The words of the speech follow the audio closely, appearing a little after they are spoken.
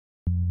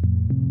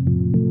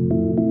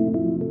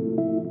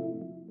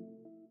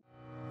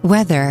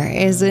Weather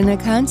is in a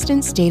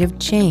constant state of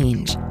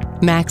change.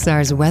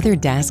 Maxar's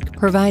WeatherDesk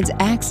provides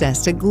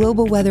access to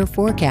global weather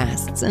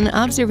forecasts and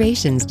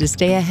observations to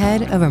stay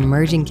ahead of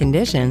emerging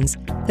conditions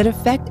that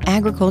affect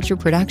agriculture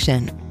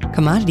production,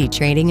 commodity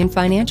trading and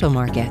financial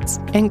markets,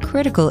 and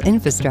critical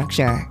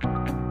infrastructure.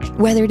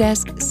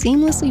 WeatherDesk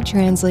seamlessly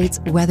translates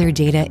weather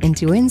data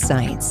into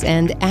insights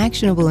and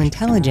actionable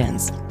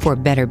intelligence for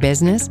better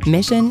business,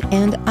 mission,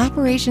 and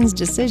operations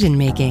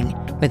decision-making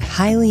with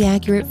highly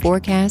accurate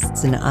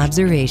forecasts and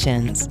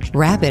observations,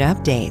 rapid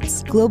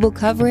updates, global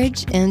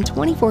coverage, and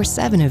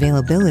 24/7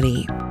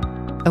 availability.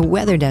 A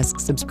WeatherDesk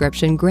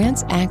subscription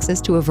grants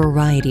access to a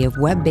variety of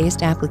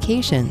web-based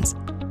applications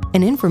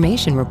and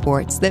information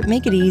reports that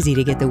make it easy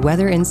to get the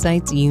weather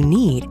insights you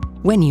need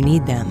when you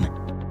need them.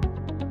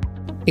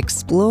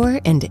 Explore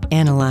and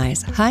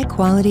analyze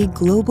high-quality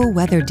global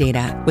weather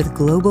data with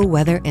Global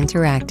Weather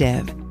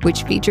Interactive,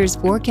 which features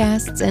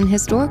forecasts and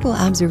historical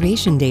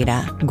observation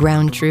data,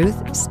 ground truth,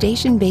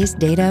 station-based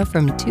data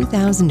from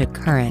 2000 to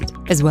current,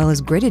 as well as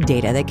gridded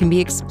data that can be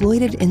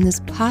exploited in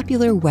this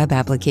popular web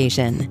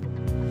application.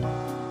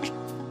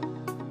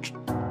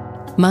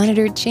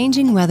 Monitor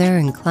changing weather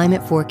and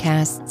climate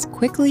forecasts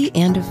quickly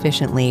and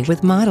efficiently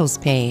with Models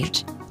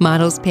Page.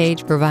 Models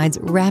Page provides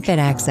rapid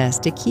access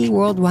to key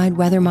worldwide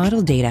weather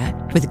model data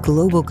with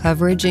global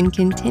coverage and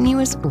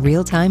continuous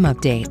real-time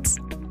updates.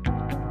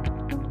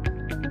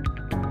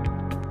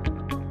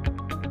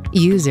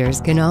 Users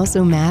can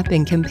also map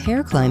and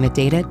compare climate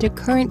data to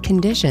current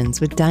conditions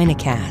with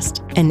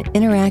Dynacast, an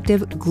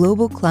interactive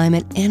global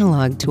climate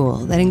analog tool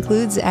that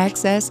includes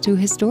access to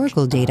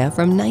historical data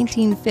from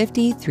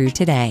 1950 through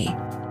today.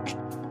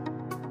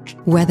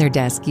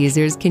 WeatherDesk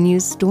users can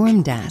use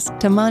StormDesk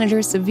to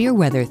monitor severe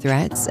weather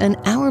threats and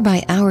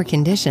hour-by-hour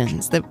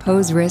conditions that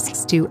pose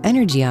risks to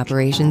energy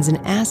operations and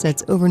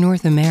assets over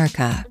North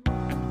America.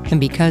 And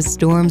because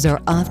storms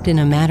are often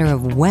a matter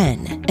of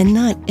when and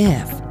not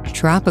if,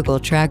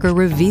 Tropical Tracker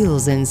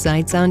reveals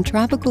insights on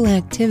tropical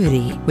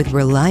activity with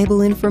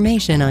reliable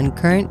information on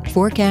current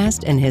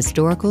forecast and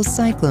historical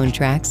cyclone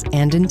tracks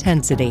and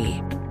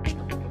intensity.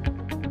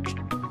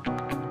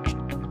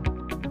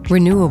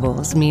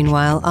 Renewables,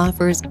 meanwhile,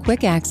 offers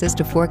quick access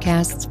to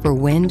forecasts for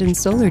wind and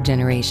solar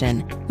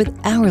generation with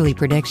hourly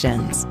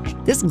predictions.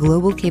 This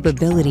global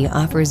capability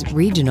offers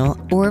regional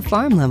or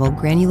farm-level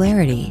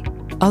granularity.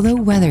 Although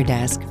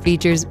WeatherDesk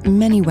features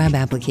many web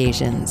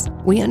applications,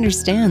 we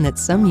understand that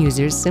some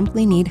users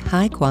simply need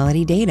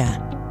high-quality data.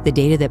 The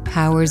data that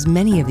powers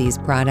many of these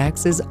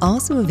products is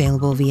also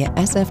available via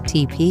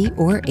SFTP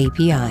or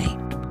API.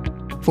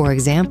 For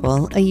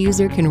example, a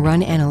user can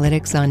run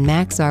analytics on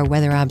Maxar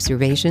weather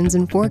observations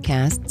and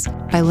forecasts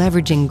by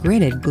leveraging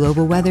gridded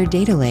global weather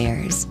data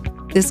layers.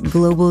 This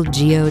global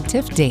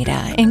geo-TIFF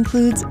data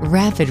includes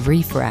rapid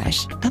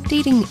refresh,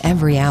 updating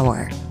every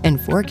hour,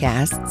 and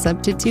forecasts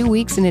up to 2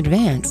 weeks in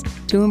advance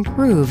to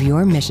improve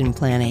your mission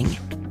planning.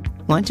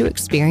 Want to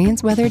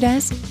experience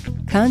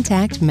WeatherDesk?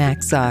 Contact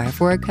Maxar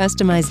for a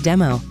customized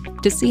demo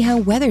to see how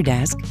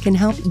WeatherDesk can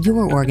help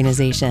your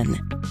organization.